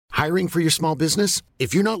Hiring for your small business?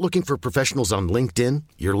 If you're not looking for professionals on LinkedIn,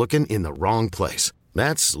 you're looking in the wrong place.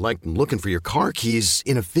 That's like looking for your car keys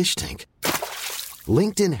in a fish tank.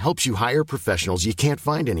 LinkedIn helps you hire professionals you can't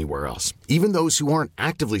find anywhere else, even those who aren't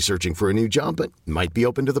actively searching for a new job but might be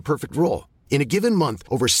open to the perfect role. In a given month,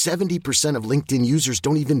 over 70% of LinkedIn users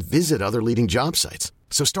don't even visit other leading job sites.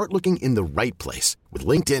 So start looking in the right place. With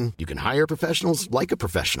LinkedIn, you can hire professionals like a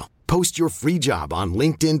professional. Post your free job on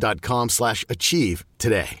linkedin.com/achieve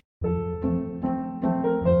today.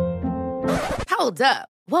 Hold up.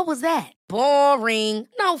 What was that? Boring.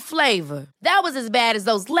 No flavor. That was as bad as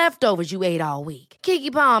those leftovers you ate all week.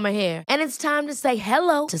 Keke Palmer here. And it's time to say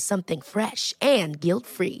hello to something fresh and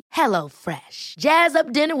guilt-free. Hello Fresh. Jazz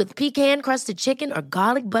up dinner with pecan-crusted chicken or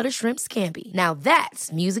garlic butter shrimp scampi. Now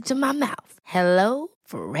that's music to my mouth. Hello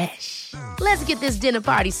Fresh. Let's get this dinner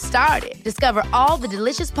party started. Discover all the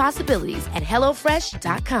delicious possibilities at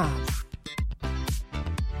hellofresh.com.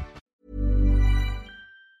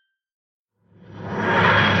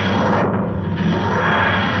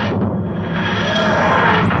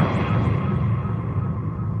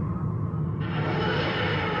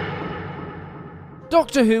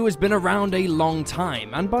 Doctor Who has been around a long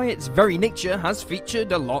time, and by its very nature has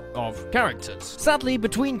featured a lot of characters. Sadly,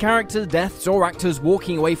 between character deaths or actors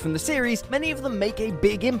walking away from the series, many of them make a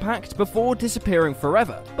big impact before disappearing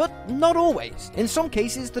forever. But not always. In some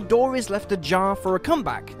cases, the door is left ajar for a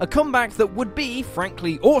comeback that would be,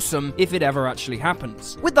 frankly, awesome if it ever actually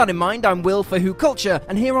happens. With that in mind, I'm Will for Who Culture,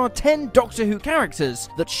 and here are 10 Doctor Who characters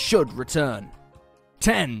that should return.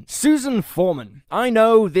 10. Susan Foreman. I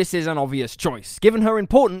know this is an obvious choice, given her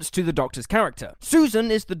importance to the Doctor's character. Susan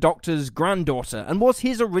is the Doctor's granddaughter, and was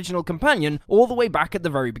his original companion all the way back at the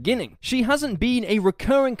very beginning. She hasn't been a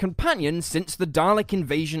recurring companion since the Dalek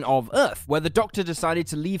invasion of Earth, where the Doctor decided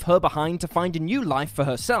to leave her behind to find a new life for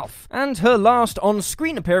herself. And her last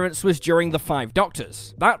on-screen appearance was during The Five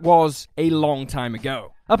Doctors. That was a long time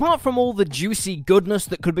ago. Apart from all the juicy goodness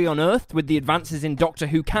that could be unearthed with the advances in Doctor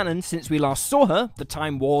Who canon since we last saw her, the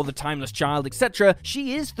Time War, the Timeless Child, etc.,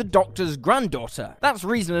 she is the Doctor's granddaughter. That's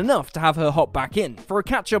reason enough to have her hop back in, for a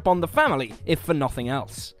catch-up on the family, if for nothing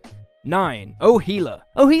else. 9. Ohila.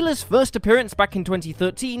 Ohila's first appearance back in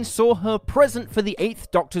 2013 saw her present for the 8th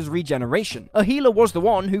Doctor's regeneration. Ohila was the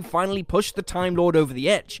one who finally pushed the Time Lord over the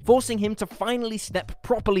edge, forcing him to finally step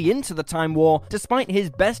properly into the Time War, despite his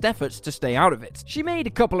best efforts to stay out of it. She made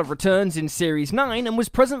a couple of returns in Series 9 and was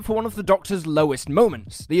present for one of the Doctor's lowest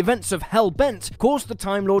moments. The events of Hell Bent caused the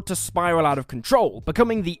Time Lord to spiral out of control,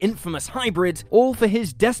 becoming the infamous hybrid, all for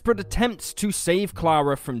his desperate attempts to save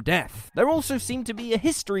Clara from death. There also seemed to be a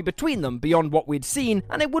history between them beyond what we'd seen,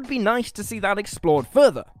 and it would be nice to see that explored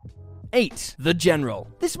further. 8. The General.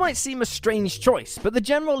 This might seem a strange choice, but the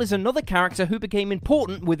General is another character who became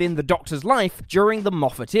important within the Doctor's life during the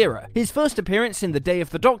Moffat era. His first appearance in The Day of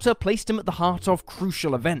the Doctor placed him at the heart of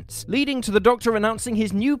crucial events, leading to the Doctor announcing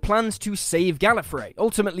his new plans to save Gallifrey,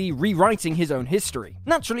 ultimately rewriting his own history.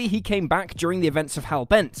 Naturally, he came back during the events of Hell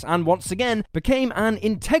Bent, and once again became an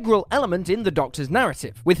integral element in the Doctor's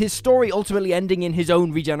narrative, with his story ultimately ending in his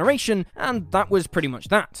own regeneration, and that was pretty much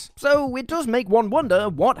that. So it does make one wonder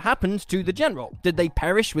what happened to the General. Did they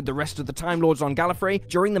perish with the rest of the Time Lords on Gallifrey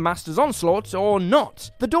during the Master's onslaught, or not?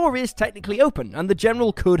 The door is technically open, and the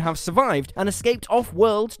General could have survived and escaped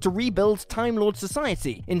off-world to rebuild Time Lord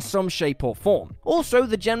society in some shape or form. Also,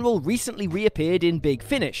 the General recently reappeared in Big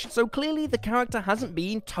Finish, so clearly the character hasn't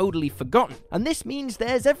been totally forgotten, and this means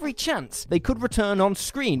there's every chance they could return on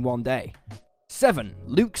screen one day. 7.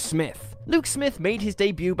 Luke Smith. Luke Smith made his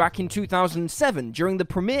debut back in 2007 during the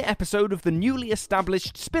premiere episode of the newly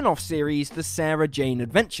established spin-off series The Sarah Jane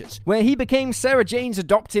Adventures, where he became Sarah Jane's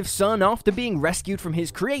adoptive son after being rescued from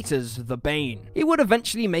his creators, the Bane. He would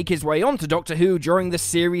eventually make his way onto Doctor Who during the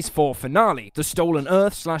Series 4 finale, The Stolen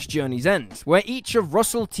Earth/Journey's End, where each of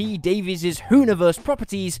Russell T Davies' Whoniverse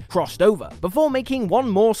properties crossed over, before making one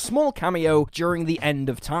more small cameo during the End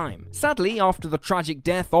of Time. Sadly, after the tragic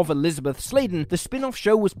death of Elizabeth Sladen, the spin-off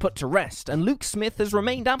show was put to rest, and Luke Smith has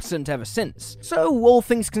remained absent ever since. So, all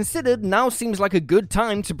things considered, now seems like a good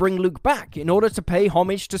time to bring Luke back in order to pay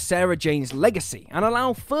homage to Sarah Jane's legacy and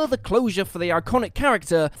allow further closure for the iconic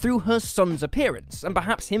character through her son's appearance, and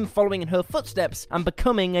perhaps him following in her footsteps and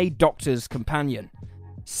becoming a Doctor's companion.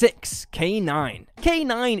 6. K9.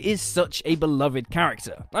 K9 is such a beloved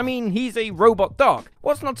character. I mean, he's a robot dog.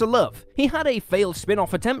 What's not to love? He had a failed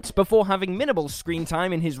spin-off attempt before having minimal screen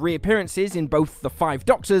time in his reappearances in both The Five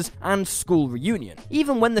Doctors and School Reunion.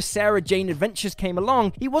 Even when the Sarah Jane Adventures came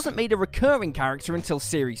along, he wasn't made a recurring character until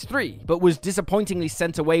Series 3, but was disappointingly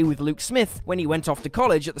sent away with Luke Smith when he went off to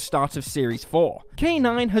college at the start of Series 4.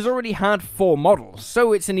 K9 has already had 4 models,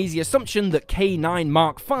 so it's an easy assumption that K9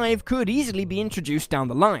 Mark V could easily be introduced down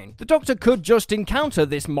the line. The Doctor could just encounter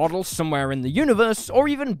this model somewhere in the universe, or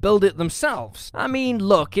even build it themselves. I mean,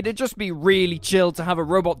 look, it'd just be really chill to have a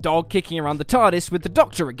robot dog kicking around the TARDIS with the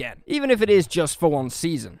Doctor again, even if it is just for one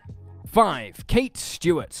season. 5. Kate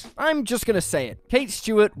Stewart. I'm just gonna say it. Kate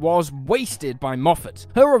Stewart was wasted by Moffat.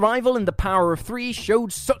 Her arrival in The Power of Three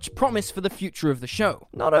showed such promise for the future of the show.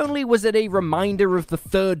 Not only was it a reminder of the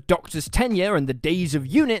third Doctor's tenure and the days of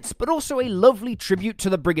units, but also a lovely tribute to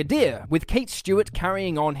the Brigadier, with Kate Stewart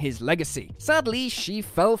carrying on his legacy. Sadly, she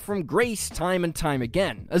fell from grace time and time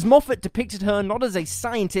again, as Moffat depicted her not as a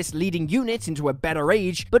scientist leading unit into a better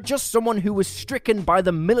age, but just someone who was stricken by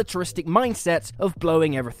the militaristic mindset of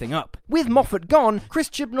blowing everything up. With Moffat gone, Chris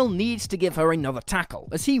Chibnall needs to give her another tackle,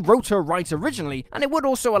 as he wrote her right originally, and it would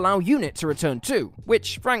also allow Unit to return too,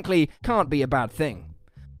 which, frankly, can't be a bad thing.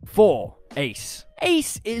 4. Ace.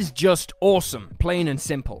 Ace is just awesome, plain and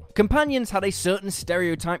simple. Companions had a certain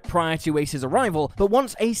stereotype prior to Ace's arrival, but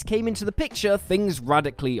once Ace came into the picture, things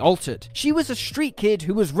radically altered. She was a street kid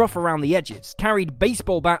who was rough around the edges, carried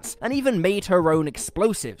baseball bats, and even made her own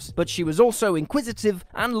explosives, but she was also inquisitive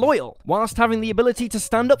and loyal, whilst having the ability to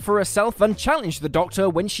stand up for herself and challenge the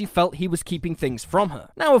Doctor when she felt he was keeping things from her.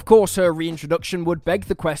 Now, of course, her reintroduction would beg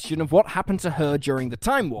the question of what happened to her during the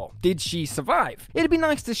Time War. Did she survive? It'd be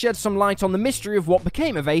nice to shed some light on the mystery of what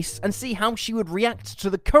became of Ace and see how she would react to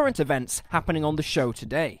the current events happening on the show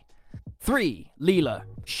today. 3. Leela.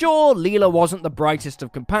 Sure, Leela wasn't the brightest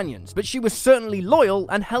of companions, but she was certainly loyal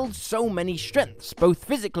and held so many strengths, both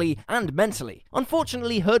physically and mentally.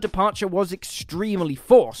 Unfortunately, her departure was extremely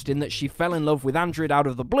forced in that she fell in love with Andred out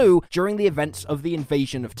of the blue during the events of the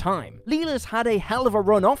Invasion of Time. Leela's had a hell of a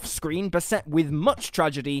run off-screen beset with much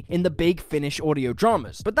tragedy in the big Finnish audio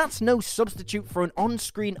dramas, but that's no substitute for an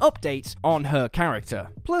on-screen update on her character.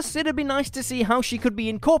 Plus, it'd be nice to see how she could be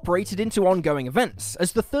incorporated into ongoing events,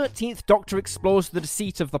 as the 13th Doctor explores the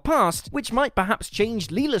deceit of the past, which might perhaps change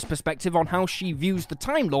Leela's perspective on how she views the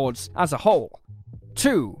Time Lords as a whole.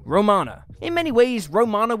 2. Romana. In many ways,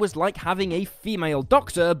 Romana was like having a female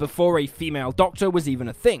Doctor before a female Doctor was even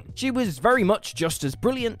a thing. She was very much just as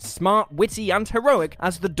brilliant, smart, witty, and heroic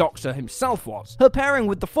as the Doctor himself was. Her pairing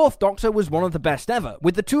with the 4th Doctor was one of the best ever,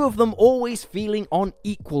 with the two of them always feeling on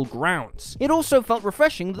equal grounds. It also felt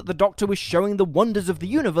refreshing that the Doctor was showing the wonders of the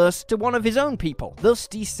universe to one of his own people, thus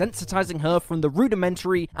desensitizing her from the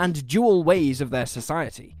rudimentary and dual ways of their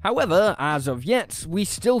society. However, as of yet, we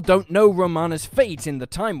still don't know Romana's fate in the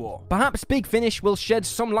Time War. Perhaps Big Finish will shed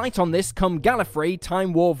some light on this come Gallifrey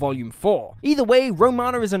Time War Volume 4. Either way,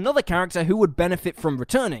 Romana is another character who would benefit from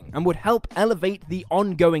returning, and would help elevate the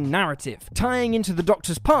ongoing narrative, tying into the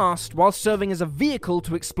Doctor's past while serving as a vehicle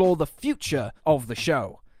to explore the future of the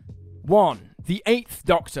show. 1. The 8th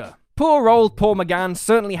Doctor. Poor old Paul McGann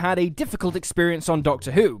certainly had a difficult experience on Doctor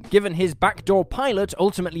Who, given his backdoor pilot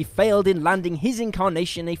ultimately failed in landing his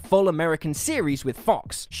incarnation a full American series with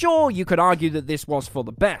Fox. Sure, you could argue that this was for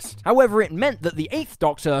the best. However, it meant that the 8th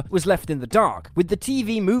Doctor was left in the dark, with the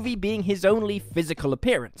TV movie being his only physical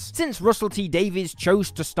appearance. Since Russell T Davies chose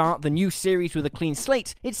to start the new series with a clean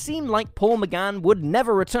slate, it seemed like Paul McGann would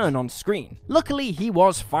never return on screen. Luckily, he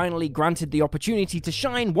was finally granted the opportunity to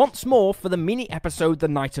shine once more for the mini-episode The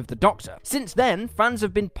Night of the Doctor. Since then, fans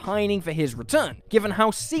have been pining for his return, given how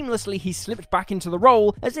seamlessly he slipped back into the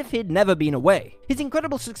role as if he'd never been away. His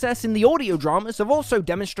incredible success in the audio dramas have also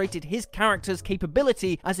demonstrated his character's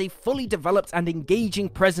capability as a fully developed and engaging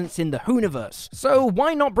presence in the Whoniverse. So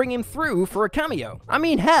why not bring him through for a cameo? I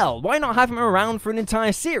mean, hell, why not have him around for an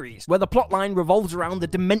entire series, where the plotline revolves around the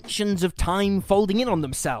dimensions of time folding in on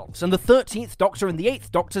themselves, and the 13th Doctor and the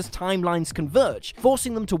 8th Doctor's timelines converge,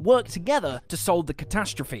 forcing them to work together to solve the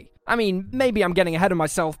catastrophe. I mean, maybe I'm getting ahead of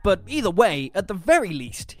myself, but either way, at the very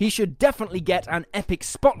least, he should definitely get an epic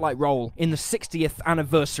spotlight role in the 60th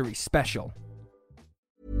anniversary special.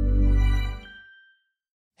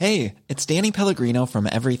 Hey, it's Danny Pellegrino from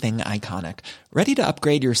Everything Iconic. Ready to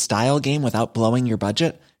upgrade your style game without blowing your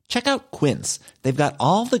budget? Check out Quince. They've got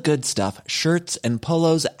all the good stuff, shirts and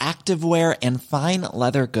polos, activewear, and fine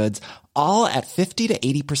leather goods, all at 50 to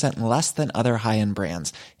 80% less than other high-end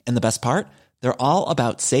brands. And the best part? They're all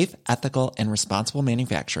about safe, ethical, and responsible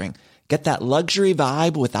manufacturing. Get that luxury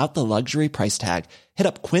vibe without the luxury price tag. Hit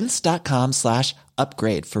up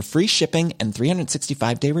quince.com/upgrade for free shipping and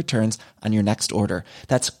 365-day returns on your next order.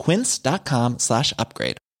 That's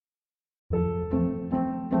quince.com/upgrade.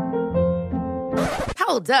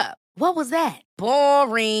 Hold up. What was that?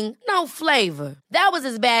 Boring. No flavor. That was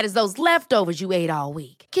as bad as those leftovers you ate all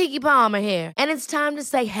week. Keke Palmer here, and it's time to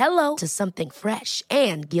say hello to something fresh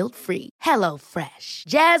and guilt-free. Hello Fresh.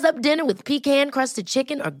 Jazz up dinner with pecan-crusted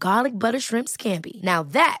chicken or garlic butter shrimp scampi. Now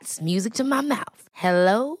that's music to my mouth.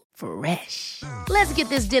 Hello Fresh. Let's get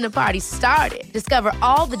this dinner party started. Discover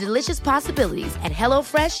all the delicious possibilities at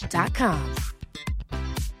HelloFresh.com.